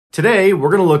Today, we're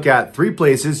going to look at 3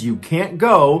 places you can't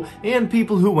go and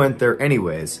people who went there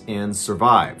anyways and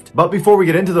survived. But before we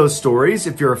get into those stories,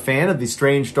 if you're a fan of the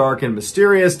strange, dark, and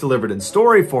mysterious delivered in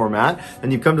story format,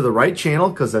 then you've come to the right channel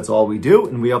because that's all we do,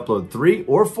 and we upload 3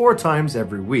 or 4 times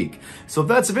every week. So if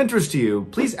that's of interest to you,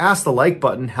 please ask the like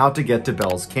button how to get to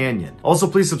Bell's Canyon. Also,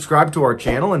 please subscribe to our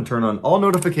channel and turn on all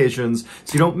notifications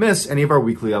so you don't miss any of our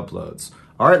weekly uploads.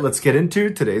 All right, let's get into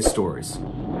today's stories.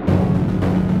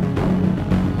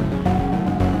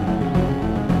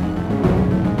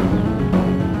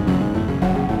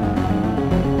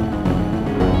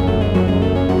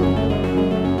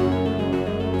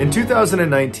 In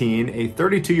 2019, a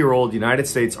 32-year-old United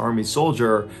States Army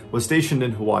soldier was stationed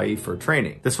in Hawaii for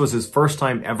training. This was his first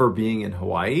time ever being in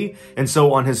Hawaii, and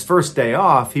so on his first day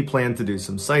off, he planned to do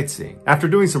some sightseeing. After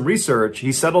doing some research,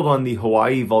 he settled on the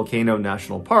Hawaii Volcano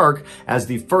National Park as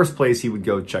the first place he would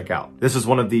go check out. This is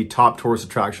one of the top tourist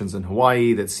attractions in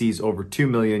Hawaii that sees over 2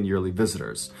 million yearly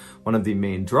visitors. One of the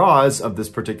main draws of this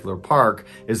particular park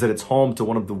is that it's home to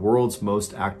one of the world's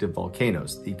most active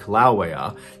volcanoes, the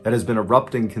Kilauea, that has been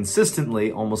erupting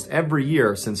consistently almost every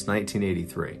year since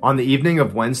 1983. On the evening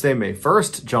of Wednesday, May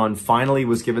 1st, John finally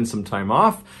was given some time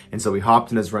off, and so he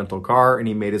hopped in his rental car and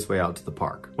he made his way out to the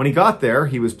park. When he got there,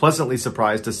 he was pleasantly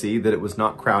surprised to see that it was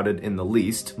not crowded in the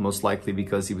least, most likely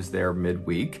because he was there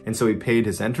midweek. And so he paid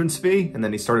his entrance fee, and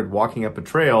then he started walking up a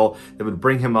trail that would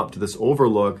bring him up to this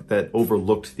overlook that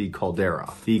overlooked the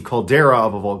caldera. The caldera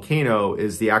of a volcano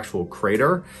is the actual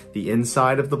crater, the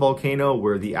inside of the volcano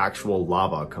where the actual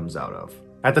lava comes out of.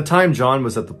 At the time John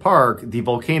was at the park, the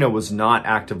volcano was not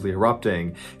actively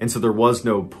erupting, and so there was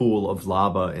no pool of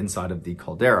lava inside of the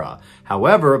caldera.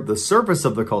 However, the surface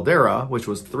of the caldera, which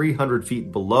was 300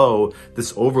 feet below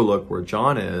this overlook where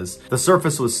John is, the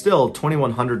surface was still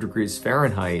 2100 degrees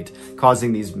Fahrenheit,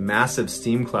 causing these massive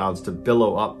steam clouds to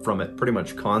billow up from it pretty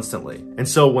much constantly. And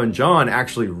so when John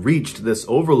actually reached this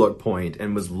overlook point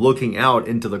and was looking out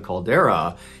into the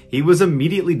caldera, he was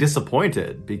immediately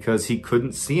disappointed because he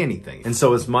couldn't see anything. And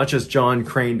so as much as John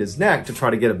craned his neck to try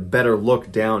to get a better look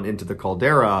down into the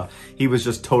caldera, he was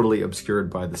just totally obscured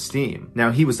by the steam.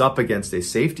 Now, he was up against a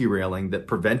safety railing that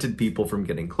prevented people from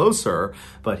getting closer,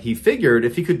 but he figured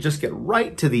if he could just get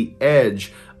right to the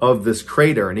edge of this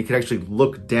crater and he could actually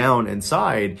look down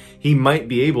inside, he might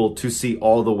be able to see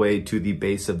all the way to the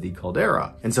base of the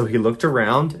caldera. And so he looked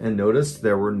around and noticed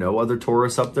there were no other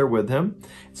tourists up there with him.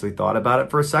 So he thought about it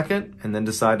for a second and then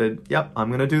decided, yep, I'm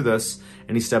gonna do this.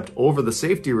 And he stepped over the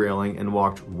safety railing and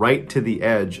walked right to the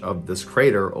edge of this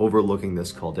crater overlooking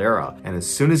this caldera. And as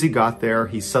soon as he got there,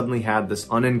 he suddenly had this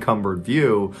unencumbered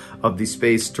view of the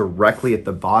space directly at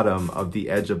the bottom of the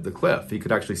edge of the cliff. He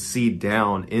could actually see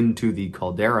down into the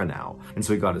caldera now. And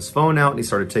so he got his phone out and he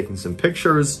started taking some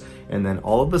pictures, and then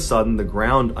all of a sudden the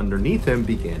ground underneath him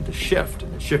began to shift.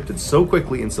 And it shifted so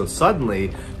quickly and so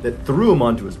suddenly that threw him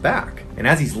onto his back. And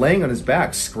as he's laying on his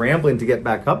back, scrambling to get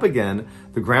back up again,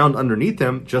 the ground underneath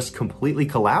him just completely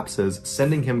collapses,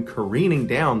 sending him careening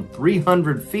down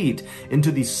 300 feet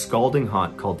into the scalding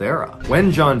hot caldera.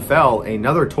 When John fell,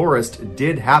 another tourist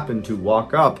did happen to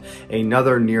walk up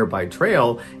another nearby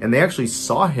trail, and they actually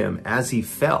saw him as he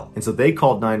fell. And so they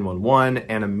called 911,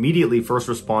 and immediately first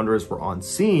responders were on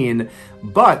scene,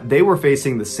 but they were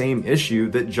facing the same issue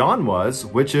that John was,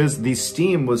 which is the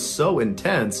steam was so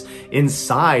intense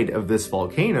inside of this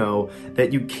volcano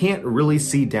that you can't really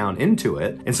see down into it.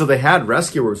 And so they had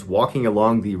rescuers walking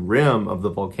along the rim of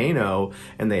the volcano,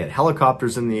 and they had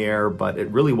helicopters in the air, but it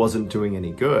really wasn't doing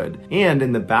any good. And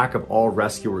in the back of all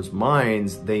rescuers'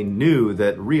 minds, they knew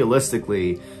that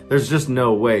realistically, there's just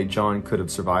no way John could have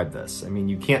survived this. I mean,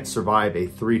 you can't survive a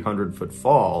 300-foot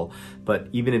fall, but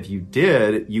even if you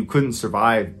did, you couldn't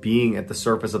survive being at the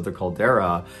surface of the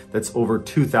caldera that's over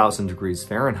 2000 degrees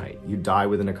Fahrenheit. You'd die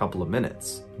within a couple of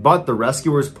minutes. But the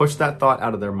rescuers pushed that thought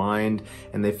out of their mind,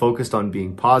 and they focused on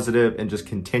being positive and just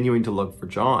continuing to look for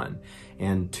John.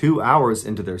 And 2 hours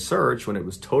into their search, when it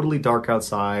was totally dark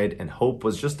outside and hope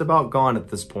was just about gone at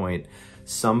this point,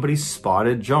 somebody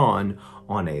spotted John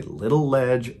on a little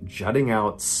ledge jutting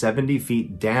out 70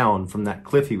 feet down from that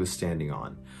cliff he was standing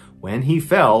on. When he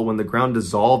fell, when the ground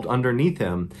dissolved underneath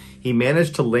him, he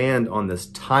managed to land on this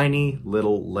tiny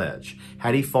little ledge.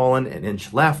 Had he fallen an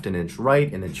inch left, an inch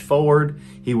right, an inch forward,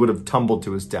 he would have tumbled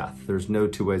to his death. There's no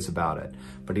two ways about it.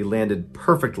 But he landed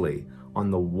perfectly on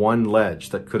the one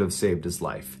ledge that could have saved his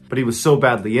life. But he was so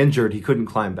badly injured, he couldn't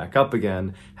climb back up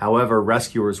again. However,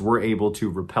 rescuers were able to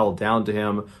rappel down to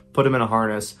him, put him in a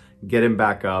harness, get him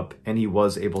back up, and he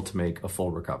was able to make a full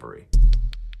recovery.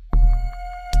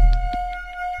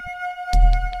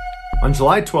 On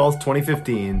July 12,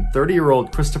 2015,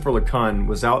 30-year-old Christopher LeCun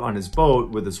was out on his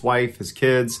boat with his wife, his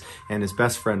kids, and his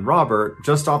best friend Robert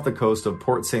just off the coast of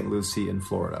Port St. Lucie in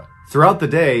Florida. Throughout the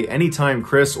day, anytime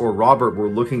Chris or Robert were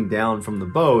looking down from the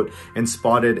boat and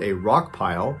spotted a rock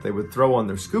pile, they would throw on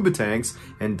their scuba tanks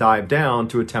and dive down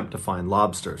to attempt to find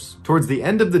lobsters. Towards the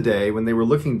end of the day, when they were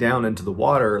looking down into the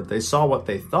water, they saw what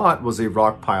they thought was a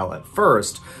rock pile at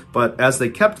first, but as they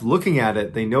kept looking at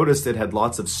it, they noticed it had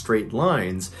lots of straight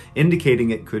lines, indicating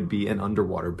it could be an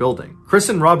underwater building. Chris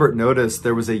and Robert noticed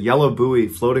there was a yellow buoy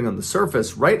floating on the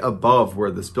surface right above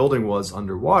where this building was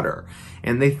underwater,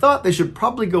 and they thought they should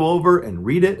probably go over and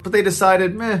read it, but they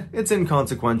decided, it's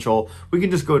inconsequential. We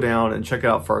can just go down and check it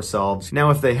out for ourselves.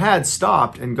 Now, if they had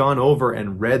stopped and gone over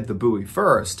and read the buoy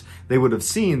first, they would have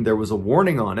seen there was a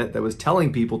warning on it that was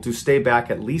telling people to stay back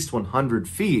at least 100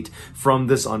 feet from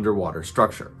this underwater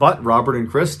structure. But Robert and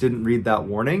Chris didn't read that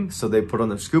warning, so they put on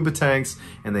their scuba tanks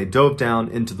and they dove down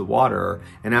into the water.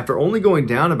 And after only going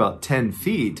down about 10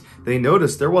 feet, they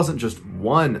noticed there wasn't just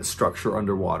one structure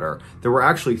underwater. There were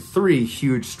actually 3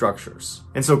 huge structures.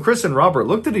 And so Chris and Robert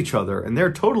looked at each other and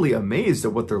they're totally amazed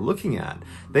at what they're looking at.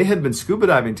 They had been scuba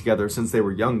diving together since they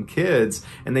were young kids,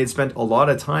 and they'd spent a lot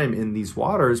of time in these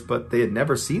waters, but they had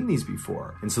never seen these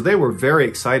before. And so they were very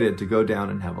excited to go down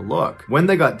and have a look. When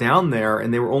they got down there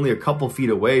and they were only a couple feet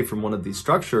away from one of these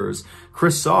structures,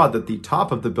 Chris saw that the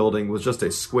top of the building was just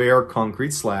a square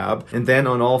concrete slab, and then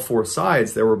on all 4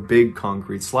 sides there were big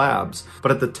concrete slabs.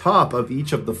 But at the top of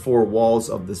each of the 4 walls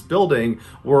of this building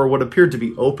were what appeared to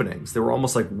be openings. They were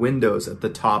almost like windows at the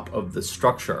top of the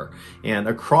structure. And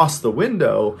across the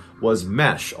window was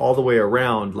mesh all the way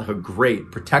around, like a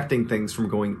grate, protecting things from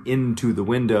going into the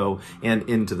window and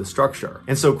into the structure.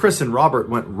 And so Chris and Robert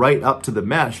went right up to the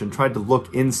mesh and tried to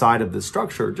look inside of the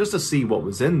structure just to see what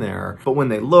was in there. But when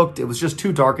they looked, it was just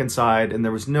too dark inside and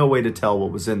there was no way to tell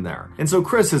what was in there. And so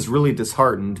Chris is really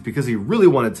disheartened because he really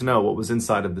wanted to know what was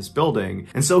inside of this building.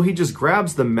 And so he just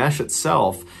grabs the mesh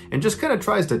itself and just kind of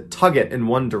tries to tug it in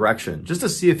one direction just to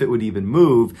see if it would even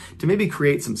move, to maybe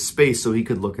create some space so he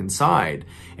could look inside.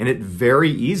 And it very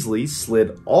easily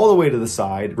slid all the way to the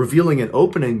side, revealing an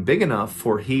opening big enough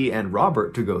for he and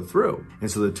Robert to go through.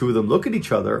 And so the two of them look at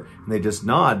each other and they just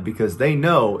nod because they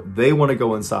know they want to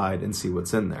go inside and see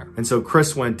what's in there. And so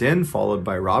Chris went in, followed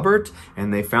by Robert,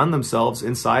 and they found themselves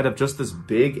inside of just this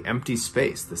big empty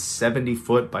space, this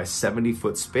 70-foot by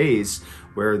 70-foot space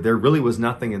where there really was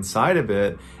nothing inside of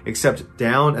it, except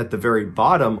down at the very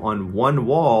bottom on one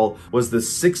wall was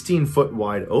this 16-foot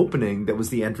wide opening that was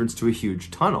the entrance to a huge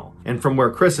tunnel. And from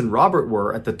where Chris and Robert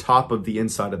were at the top of the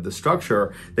inside of the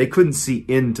structure, they couldn't see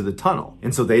into the tunnel.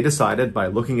 And so they decided, by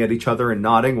looking at each other and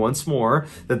nodding once more,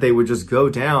 that they would just go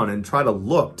down and try to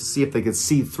look to see if they could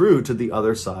see through to the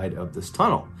other side of this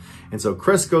tunnel. And so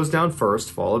Chris goes down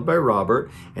first, followed by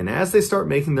Robert, and as they start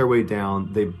making their way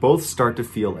down, they both start to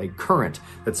feel a current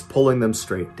that's pulling them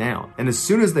straight down. And as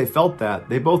soon as they felt that,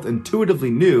 they both intuitively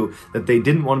knew that they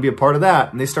didn't want to be a part of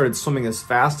that, and they started swimming as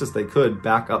fast as they could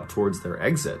back up towards their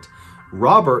exit.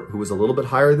 Robert, who was a little bit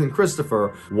higher than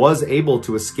Christopher, was able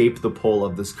to escape the pull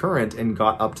of this current and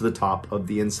got up to the top of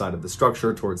the inside of the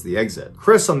structure towards the exit.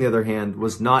 Chris, on the other hand,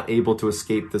 was not able to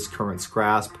escape this current's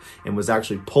grasp and was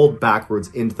actually pulled backwards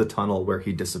into the tunnel where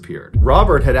he disappeared.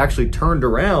 Robert had actually turned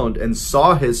around and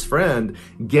saw his friend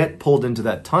get pulled into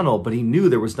that tunnel, but he knew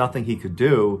there was nothing he could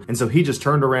do, and so he just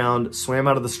turned around, swam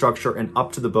out of the structure and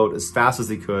up to the boat as fast as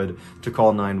he could to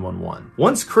call 911.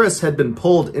 Once Chris had been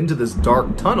pulled into this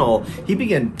dark tunnel, he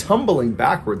began tumbling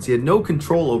backwards. He had no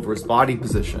control over his body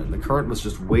position. The current was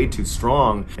just way too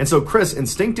strong. And so Chris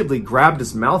instinctively grabbed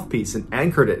his mouthpiece and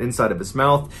anchored it inside of his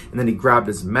mouth, and then he grabbed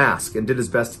his mask and did his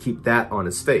best to keep that on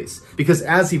his face. Because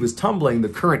as he was tumbling, the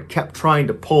current kept trying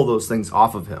to pull those things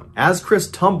off of him. As Chris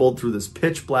tumbled through this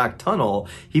pitch black tunnel,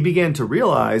 he began to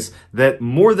realize that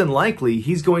more than likely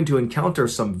he's going to encounter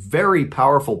some very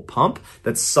powerful pump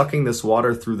that's sucking this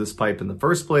water through this pipe in the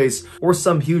first place, or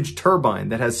some huge turbine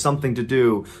that has something to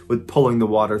do with pulling the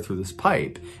water through this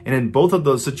pipe. And in both of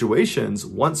those situations,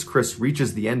 once Chris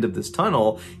reaches the end of this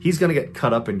tunnel, he's going to get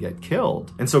cut up and get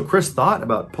killed. And so Chris thought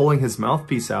about pulling his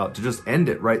mouthpiece out to just end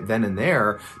it right then and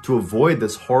there to avoid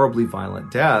this horribly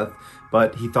violent death.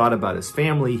 But he thought about his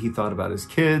family, he thought about his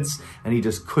kids, and he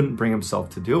just couldn't bring himself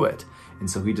to do it. And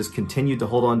so he just continued to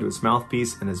hold on to his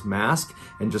mouthpiece and his mask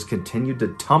and just continued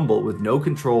to tumble with no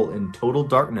control in total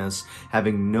darkness,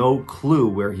 having no clue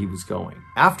where he was going.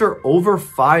 After over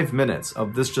 5 minutes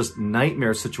of this just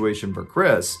nightmare situation for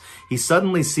Chris, he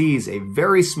suddenly sees a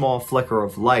very small flicker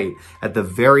of light at the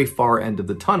very far end of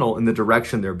the tunnel in the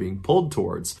direction they're being pulled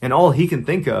towards. And all he can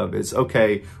think of is,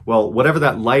 okay, well, whatever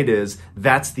that light is,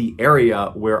 that's the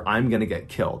area where I'm gonna get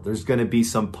killed. There's gonna be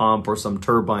some pump or some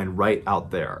turbine right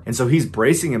out there. And so he's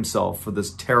bracing himself for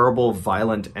this terrible,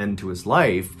 violent end to his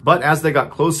life. But as they got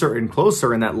closer and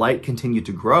closer and that light continued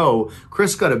to grow,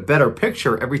 Chris got a better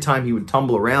picture every time he would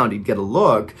tumble around. He'd get a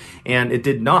look, and it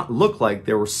did not look like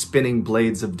there were spinning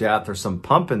blades of death or some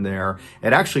pump in there.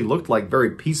 It actually looked like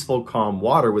very peaceful, calm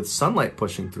water with sunlight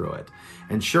pushing through it.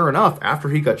 And sure enough, after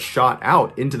he got shot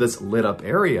out into this lit up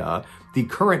area, the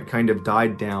current kind of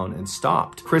died down and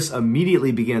stopped. Chris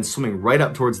immediately began swimming right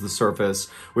up towards the surface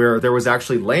where there was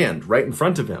actually land right in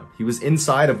front of him. He was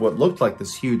inside of what looked like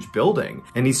this huge building,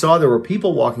 and he saw there were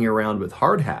people walking around with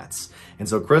hard hats. And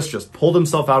so Chris just pulled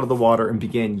himself out of the water and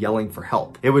began yelling for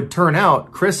help. It would turn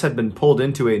out Chris had been pulled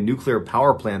into a nuclear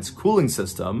power plant's cooling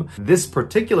system. This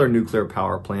particular nuclear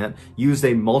power plant used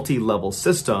a multi-level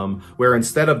system where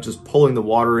instead of just pulling the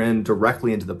water in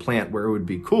directly into the plant where it would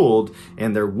be cooled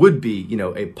and there would be,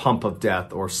 a pump of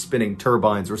death or spinning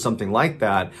turbines or something like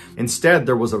that, instead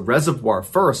there was a reservoir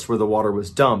first where the water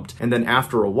was dumped, and then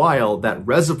after a while that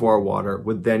reservoir water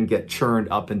would then get churned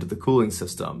up into the cooling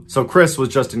system. So Chris was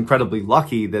just incredibly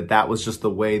lucky that that was just the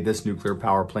way this nuclear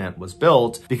power plant was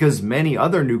built, because many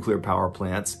other nuclear power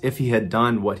plants, if he had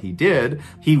done what he did,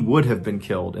 he would have been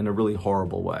killed in a really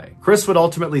horrible way. Chris would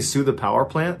ultimately sue the power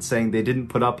plant, saying they didn't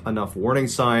put up enough warning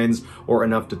signs or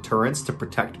enough deterrents to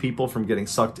protect people from getting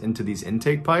sucked into these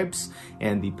intake pipes,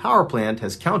 and the power plant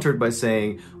has countered by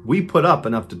saying, we put up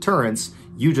enough deterrents,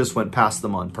 you just went past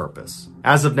them on purpose.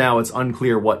 As of now, it's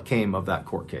unclear what came of that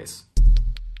court case.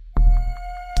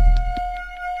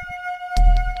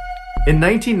 In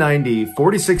 1990,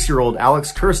 46-year-old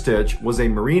Alex Kirstich was a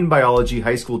marine biology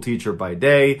high school teacher by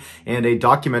day and a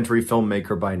documentary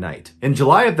filmmaker by night. In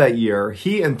July of that year,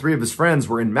 he and 3 of his friends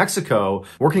were in Mexico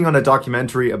working on a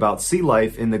documentary about sea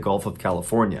life in the Gulf of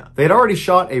California. They had already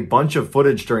shot a bunch of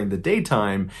footage during the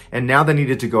daytime, and now they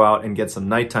needed to go out and get some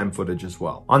nighttime footage as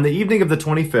well. On the evening of the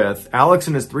 25th, Alex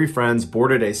and his 3 friends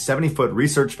boarded a 70-foot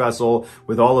research vessel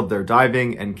with all of their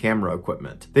diving and camera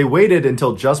equipment. They waited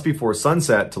until just before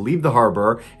sunset to leave the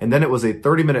harbor, and then it was a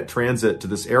 30-minute transit to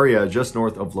this area just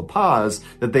north of La Paz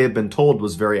that they had been told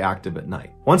was very active at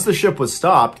night. Once the ship was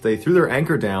stopped, they threw their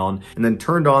anchor down and then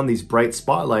turned on these bright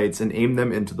spotlights and aimed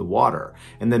them into the water.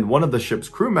 And then one of the ship's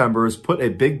crew members put a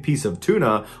big piece of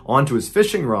tuna onto his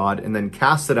fishing rod and then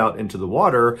cast it out into the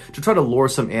water to try to lure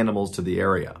some animals to the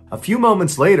area. A few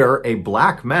moments later, a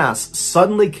black mass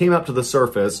suddenly came up to the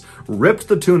surface, ripped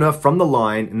the tuna from the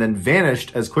line, and then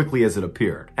vanished as quickly as it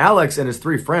appeared. Alex and his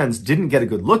 3 friends didn't get a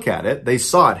good look at it. They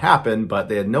saw it happen, but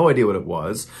they had no idea what it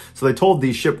was. So they told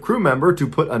the ship crew member to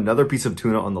put another piece of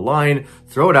tuna on the line,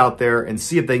 throw it out there, and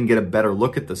see if they can get a better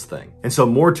look at this thing. And so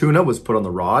more tuna was put on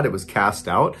the rod, it was cast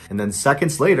out, and then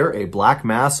seconds later, a black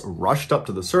mass rushed up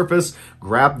to the surface,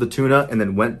 grabbed the tuna, and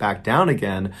then went back down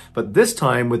again. But this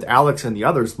time, with Alex and the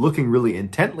others looking really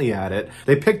intently at it,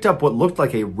 they picked up what looked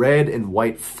like a red and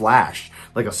white flash,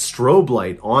 like a strobe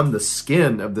light on the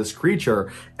skin of this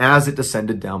creature as it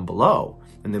descended down below.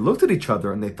 And they looked at each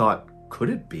other and they thought, could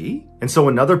it be? And so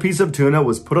another piece of tuna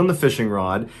was put on the fishing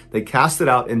rod, they cast it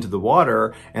out into the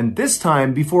water, and this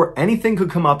time, before anything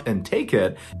could come up and take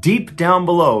it, deep down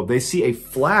below, they see a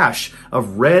flash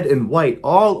of red and white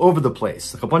all over the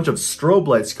place, like a bunch of strobe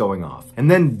lights going off.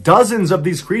 And then dozens of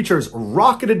these creatures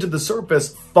rocketed to the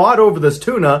surface, fought over this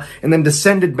tuna, and then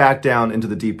descended back down into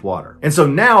the deep water. And so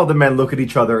now the men look at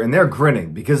each other and they're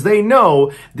grinning because they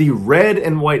know the red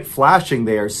and white flashing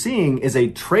they are seeing is a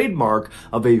trademark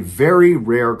of a very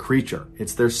rare creature.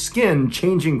 It's their skin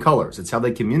changing colors. It's how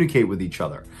they communicate with each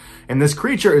other. And this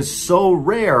creature is so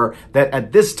rare that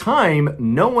at this time,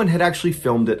 no one had actually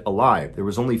filmed it alive. There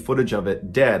was only footage of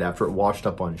it dead after it washed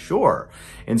up on shore.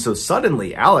 And so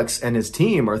suddenly Alex and his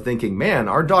team are thinking, man,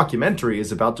 our documentary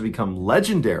is about to become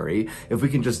legendary if we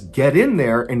can just get in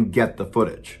there and get the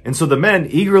footage. And so the men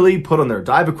eagerly put on their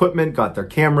dive equipment, got their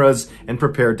cameras, and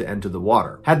prepared to enter the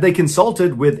water. Had they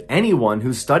consulted with anyone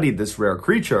who studied this rare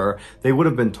creature, they would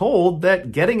have been told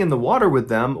that getting in the water with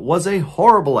them was a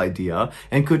horrible idea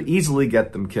and could easily easily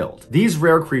get them killed. These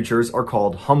rare creatures are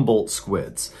called Humboldt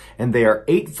squids, and they are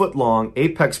 8-foot-long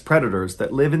apex predators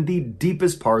that live in the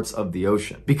deepest parts of the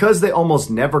ocean. Because they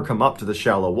almost never come up to the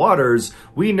shallow waters,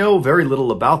 we know very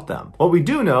little about them. What we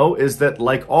do know is that,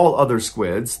 like all other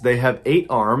squids, they have 8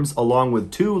 arms along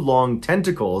with 2 long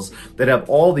tentacles that have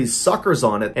all these suckers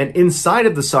on it, and inside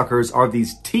of the suckers are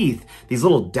these teeth, these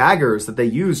little daggers that they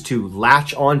use to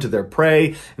latch onto their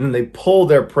prey, and then they pull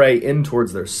their prey in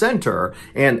towards their center,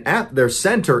 and at their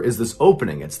center is this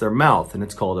opening. It's their mouth, and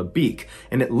it's called a beak,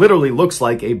 and it literally looks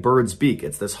like a bird's beak.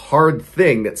 It's this hard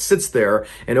thing that sits there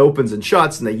and opens and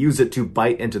shuts, and they use it to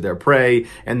bite into their prey,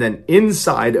 and then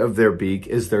inside of their beak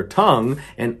is their tongue,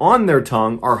 and on their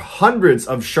tongue are hundreds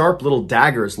of sharp little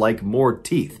daggers like more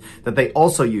teeth that they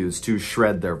also use to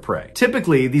shred their prey.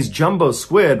 Typically, these jumbo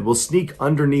squid will sneak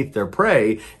underneath their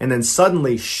prey and then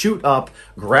suddenly shoot up,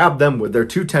 grab them with their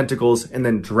 2 tentacles, and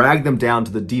then drag them down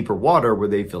to the deeper water where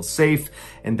they feel safe,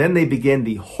 and then they begin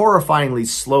the horrifyingly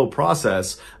slow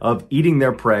process of eating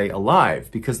their prey alive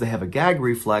because they have a gag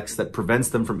reflex that prevents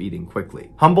them from eating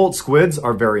quickly. Humboldt squids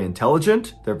are very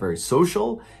intelligent, they're very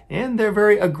social, and they're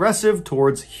very aggressive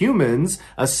towards humans,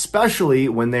 especially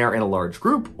when they are in a large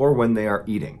group or when they are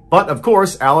eating. But of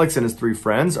course, Alex and his 3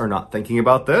 friends are not thinking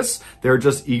about this. They're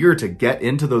just eager to get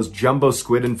into those jumbo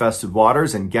squid infested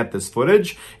waters and get this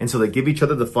footage. And so they give each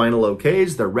other the final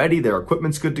okays. They're ready, their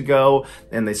equipment's good to go,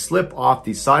 and they slip off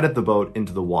the side of the boat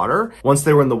into the water. Once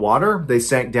they were in the water, they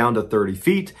sank down to 30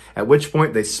 feet, at which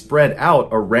point they spread out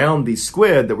around the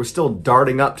squid that were still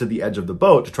darting up to the edge of the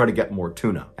boat to try to get more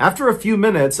tuna. After a few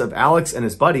minutes of Alex and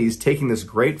his buddies taking this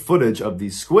great footage of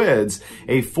these squids,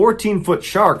 a 14-foot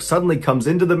shark suddenly comes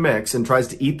into the mix and tries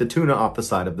to eat the tuna off the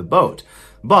side of the boat.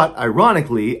 But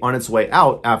ironically, on its way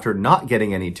out after not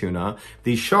getting any tuna,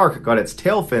 the shark got its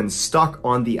tail fins stuck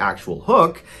on the actual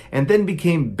hook and then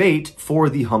became bait for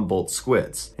the Humboldt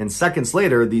squids. And seconds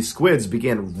later, these squids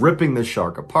began ripping the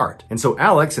shark apart. And so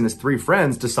Alex and his 3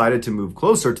 friends decided to move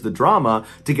closer to the drama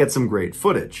to get some great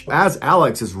footage. As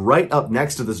Alex is right up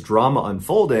next to this drama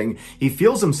unfolding, he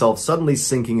feels himself suddenly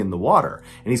sinking in the water.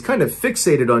 And he's kind of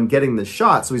fixated on getting this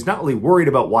shot, so he's not really worried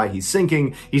about why he's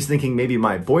sinking. He's thinking maybe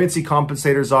my buoyancy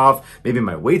compensator off, maybe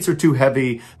my weights are too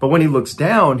heavy, but when he looks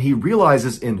down, he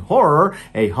realizes in horror,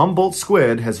 a Humboldt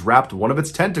squid has wrapped one of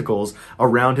its tentacles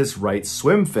around his right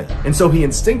swim fin. And so he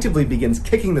instinctively begins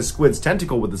kicking the squid's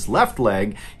tentacle with his left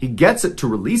leg. He gets it to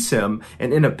release him,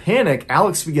 and in a panic,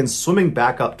 Alex begins swimming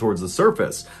back up towards the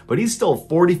surface, but he's still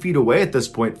 40 feet away at this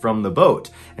point from the boat.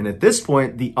 And at this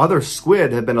point, the other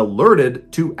squid had been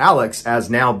alerted to Alex as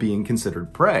now being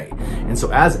considered prey. And so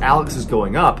as Alex is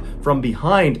going up, from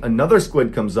behind, another squid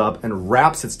comes up and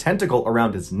wraps its tentacle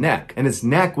around his neck. And his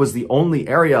neck was the only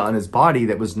area on his body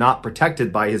that was not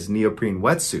protected by his neoprene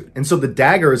wetsuit. And so the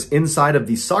daggers inside of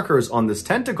these suckers on this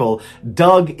tentacle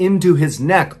dug into his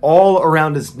neck, all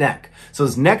around his neck. So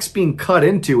his neck's being cut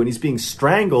into and he's being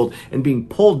strangled and being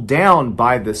pulled down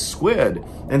by this squid.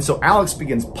 And so Alex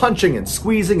begins punching and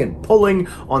squeezing and pulling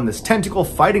on this tentacle,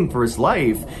 fighting for his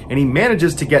life. And he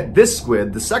manages to get this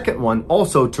squid, the second one,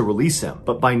 also to release him.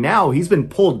 But by now he's been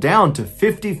pulled down to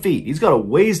 50 feet. He's got a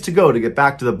ways to go to get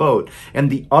back to the boat. And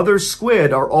the other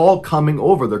squid are all coming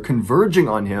over. They're converging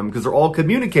on him because they're all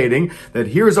communicating that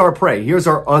here's our prey, here's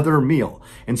our other meal.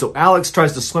 And so Alex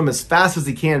tries to swim as fast as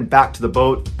he can back to the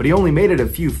boat, but he only made it a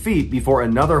few feet before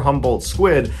another Humboldt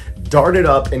squid darted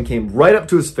up and came right up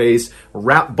to his face,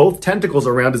 wrapped both tentacles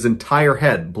around his entire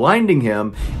head, blinding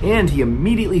him, and he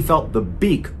immediately felt the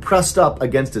beak pressed up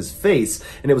against his face,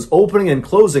 and it was opening and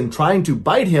closing, trying to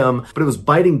bite him, but it was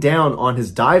biting down on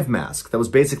his dive mask that was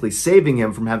basically saving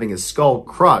him from having his skull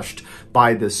crushed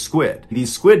by this squid. The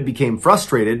squid became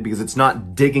frustrated because it's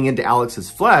not digging into Alex's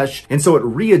flesh, and so it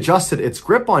readjusted its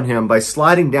grip on him by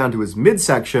sliding down to his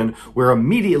midsection, where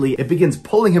immediately it begins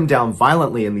pulling him down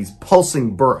violently in these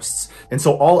pulsing bursts. And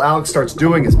so all Alex starts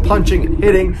doing is punching and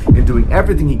hitting and doing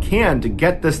everything he can to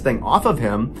get this thing off of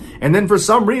him, and then for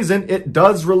some reason it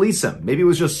does release him. Maybe it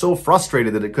was just so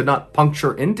frustrated that it could not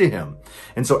puncture into him.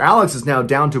 And so Alex is now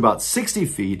down to about 60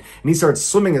 feet, and he starts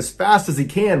swimming as fast as he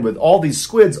can with all these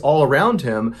squids all around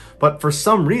him, but for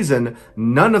some reason,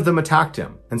 none of them attacked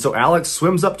him. And so Alex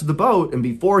swims up to the boat, and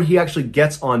before he actually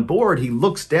gets on board, he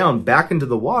looks down back into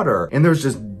the water, and there's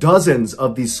just dozens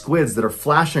of these squids that are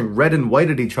flashing red and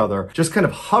white at each other, just kind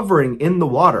of hovering in the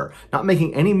water, not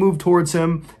making any move towards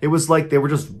him. It was like they were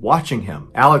just watching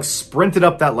him. Alex sprinted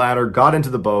up that ladder, got into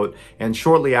the boat, and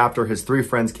shortly after, his three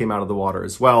friends came out of the water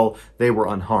as well. They were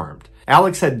unharmed.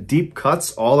 Alex had deep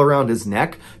cuts all around his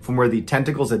neck from where the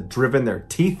tentacles had driven their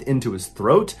teeth into his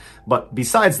throat, but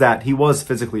besides that, he was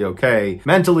physically okay.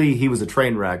 Mentally, he was a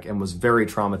train wreck and was very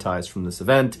traumatized from this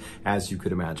event, as you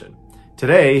could imagine.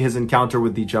 Today, his encounter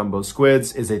with the jumbo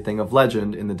squids is a thing of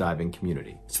legend in the diving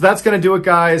community. So that's going to do it,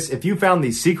 guys. If you found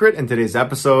the secret in today's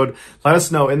episode, let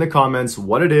us know in the comments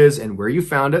what it is and where you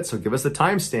found it, so give us the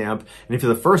timestamp. And if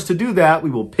you're the first to do that,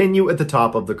 we will pin you at the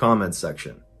top of the comments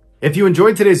section. If you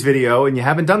enjoyed today's video and you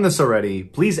haven't done this already,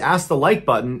 please ask the like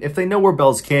button if they know where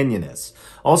Bell's Canyon is.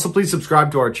 Also, please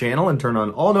subscribe to our channel and turn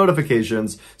on all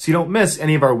notifications so you don't miss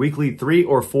any of our weekly 3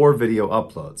 or 4 video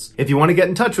uploads. If you want to get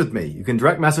in touch with me, you can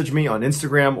direct message me on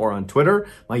Instagram or on Twitter.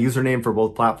 My username for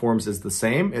both platforms is the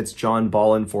same. It's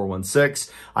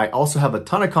JohnBallen416. I also have a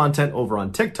ton of content over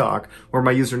on TikTok where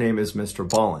my username is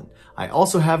MrBallen. I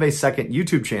also have a second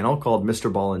YouTube channel called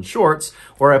MrBallen Shorts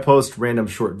where I post random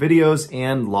short videos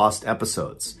and lost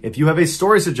episodes. If you have a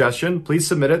story suggestion, please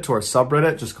submit it to our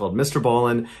subreddit just called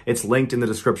MrBallen. It's linked in the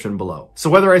description below. So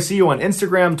whether I see you on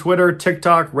Instagram, Twitter,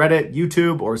 TikTok, Reddit,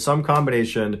 YouTube, or some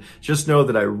combination, just know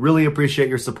that I really appreciate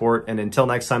your support. And until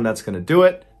next time, that's going to do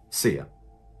it. See ya.